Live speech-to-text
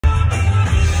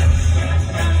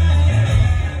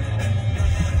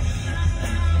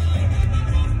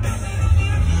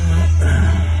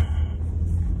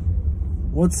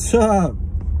What's up?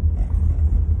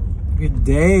 Good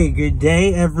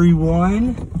day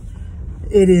everyone.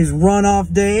 It is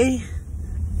runoff day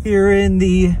here in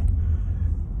the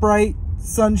bright,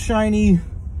 sunshiny,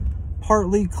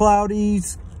 partly cloudy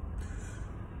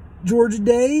Georgia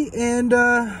day, and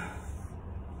I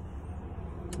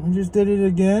just did it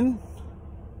again.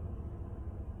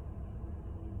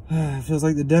 It feels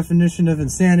like the definition of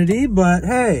insanity, but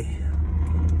hey,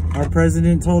 our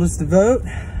president told us to vote,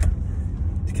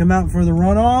 to come out for the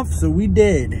runoff, so we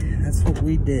did. That's what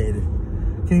we did.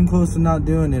 Came close to not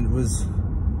doing it. Was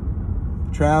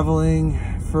traveling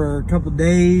for a couple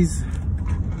days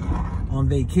on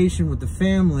vacation with the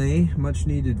family, much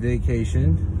needed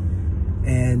vacation,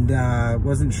 and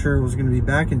wasn't sure it was going to be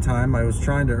back in time. I was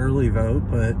trying to early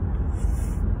vote, but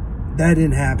that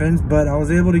didn't happen. But I was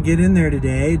able to get in there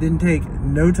today. It didn't take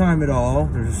no time at all.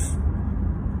 There's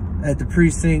at the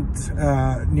precinct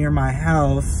near my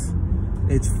house.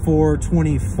 It's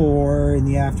 4:24 in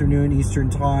the afternoon Eastern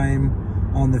time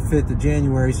on the 5th of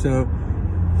January. So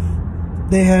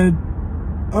they had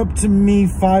up to me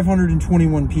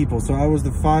 521 people. So I was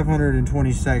the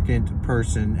 522nd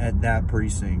person at that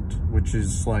precinct, which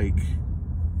is like,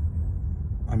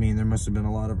 I mean, there must have been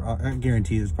a lot of, I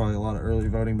guarantee there's probably a lot of early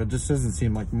voting, but this doesn't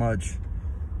seem like much.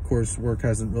 Of course, work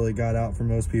hasn't really got out for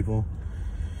most people.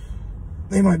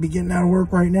 They might be getting out of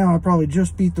work right now. I probably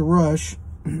just beat the rush.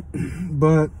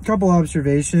 But a couple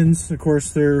observations. Of course,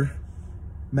 they're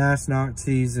mass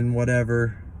Nazis and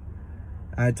whatever.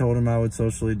 I told them I would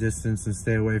socially distance and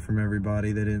stay away from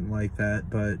everybody. They didn't like that,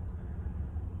 but,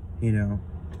 you know,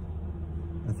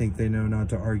 I think they know not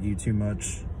to argue too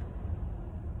much.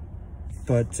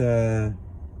 But, so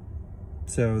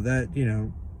that, you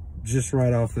know, just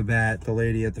right off the bat, the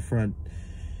lady at the front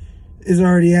is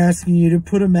already asking you to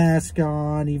put a mask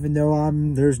on, even though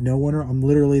there's no one, I'm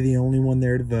literally the only one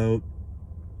there to vote.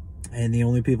 And the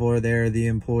only people are there are the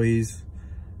employees.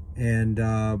 And,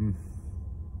 I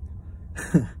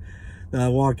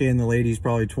walk in, the lady's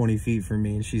probably 20 feet from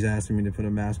me, and she's asking me to put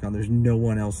a mask on. There's no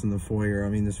one else in the foyer. I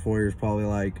mean, this foyer is probably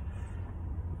like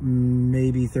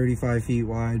maybe 35 feet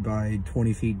wide by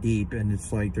 20 feet deep, and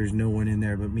it's like there's no one in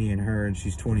there but me and her, and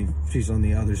she's on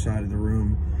the other side of the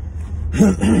room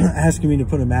asking me to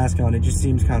put a mask on. It just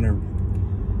seems kind of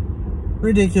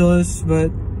ridiculous,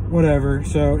 but whatever.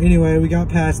 So anyway, we got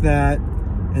past that,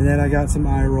 and then I got some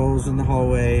eye rolls in the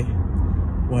hallway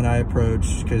when I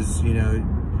approached, because, you know,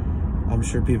 I'm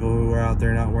sure people who are out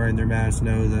there not wearing their masks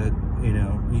know that, you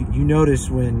know, you notice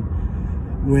when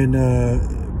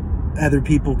other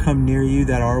people come near you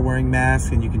that are wearing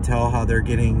masks, and you can tell how they're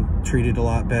getting treated a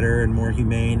lot better and more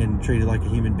humane and treated like a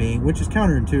human being, which is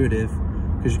counterintuitive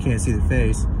because you can't see the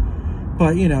face.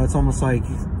 But, you know, it's almost like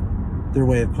their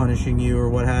way of punishing you or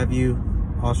what have you,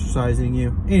 ostracizing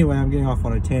you. Anyway, I'm getting off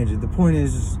on a tangent. The point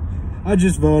is I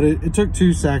just voted. It took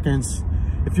 2 seconds.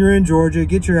 If you're in Georgia,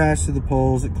 get your ass to the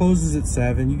polls. It closes at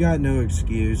 7. You got no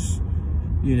excuse,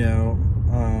 you know.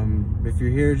 If you're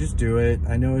here, just do it.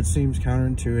 I know it seems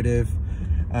counterintuitive.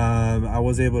 I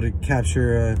was able to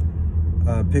capture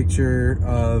a picture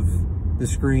of the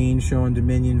screen showing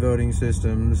Dominion voting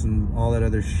systems and all that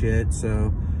other shit.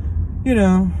 So, you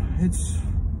know,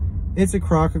 it's a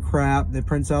crock of crap that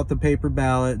prints out the paper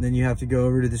ballot, and then you have to go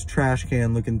over to this trash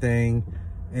can looking thing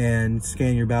and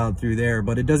scan your ballot through there.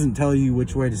 But it doesn't tell you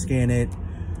which way to scan it.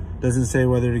 Doesn't say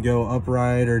whether to go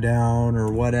upright or down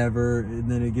or whatever, and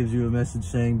then it gives you a message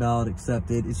saying ballot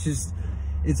accepted. It's just,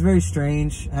 it's very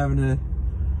strange having to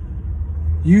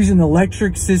use an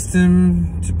electric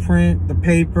system to print the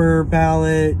paper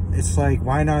ballot. It's like,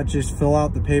 why not just fill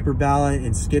out the paper ballot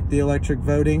and skip the electric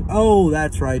voting? Oh,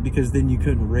 that's right, because then you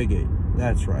couldn't rig it.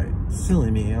 That's right.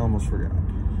 Silly me, I almost forgot.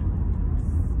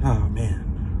 Oh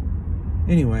man.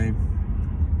 Anyway,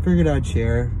 figured I'd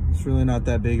share. It's really not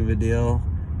that big of a deal.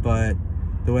 But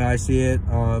the way I see it,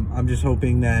 I'm just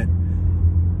hoping that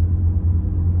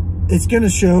it's going to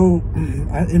show,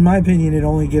 in my opinion, it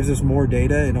only gives us more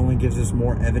data. It only gives us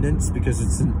more evidence, because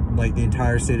it's like the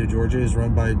entire state of Georgia is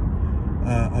run by,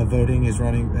 voting is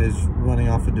running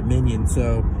off of Dominion.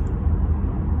 So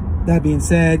that being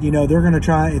said, you know, they're going to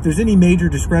try, if there's any major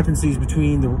discrepancies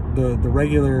between the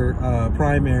regular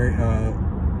primary,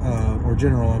 or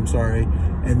general, I'm sorry,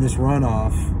 and this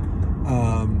runoff,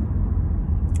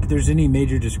 if there's any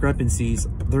major discrepancies,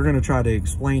 they're going to try to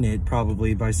explain it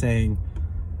probably by saying,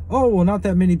 oh, well, not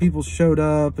that many people showed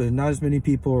up and not as many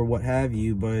people or what have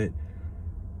you. But,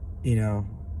 you know,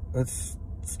 it's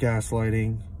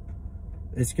gaslighting.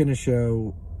 It's going to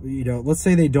show, you know, let's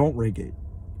say they don't rig it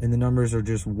and the numbers are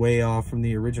just way off from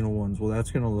the original ones. Well,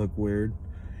 that's going to look weird.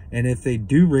 And if they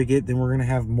do rig it, then we're going to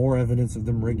have more evidence of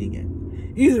them rigging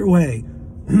it. Either way,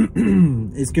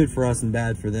 it's good for us and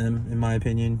bad for them, in my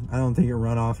opinion. I don't think a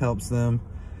runoff helps them.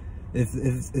 If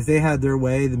they had their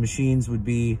way, the machines would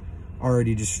be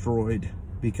already destroyed,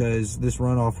 because this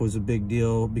runoff was a big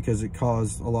deal because it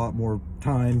caused a lot more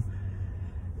time.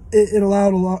 It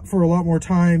allowed for a lot more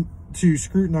time to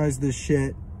scrutinize this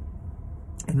shit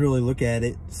and really look at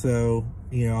it. So,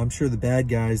 you know, I'm sure the bad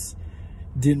guys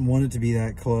didn't want it to be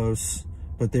that close,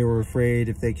 but they were afraid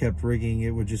if they kept rigging,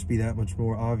 it would just be that much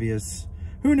more obvious.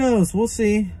 Who knows? We'll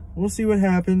see. We'll see what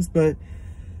happens. But,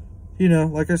 you know,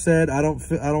 like I said, I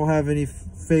don't have any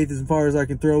faith as far as I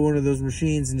can throw one of those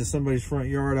machines into somebody's front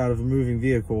yard out of a moving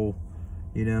vehicle.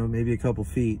 You know, maybe a couple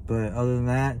feet. But other than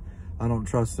that, I don't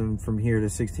trust them from here to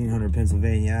 1600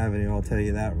 Pennsylvania Avenue. I'll tell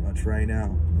you that much right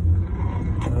now.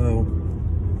 So,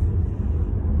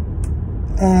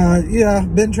 yeah,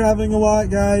 been traveling a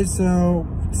lot, guys, so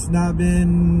it's not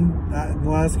been in the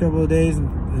last couple of days,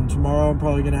 and tomorrow I'm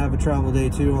probably going to have a travel day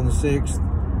too on the 6th,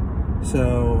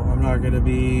 so I'm not going to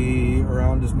be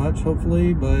around as much,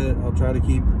 hopefully, but I'll try to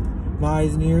keep my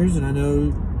eyes and ears, and I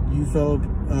know you fellow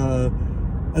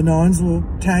Anons will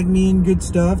tag me in good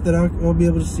stuff that I'll be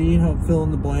able to see and help fill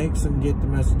in the blanks and get the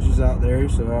messages out there,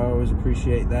 so I always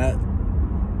appreciate that.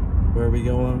 Where we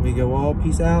go on, we go all.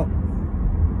 Peace out.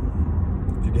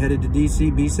 If you're headed to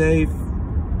DC, be safe.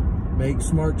 Make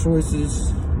smart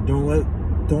choices. Don't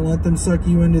let them suck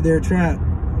you into their trap.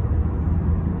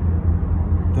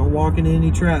 Don't walk into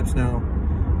any traps now.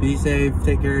 Be safe.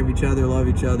 Take care of each other. Love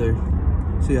each other.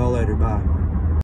 See y'all later. Bye.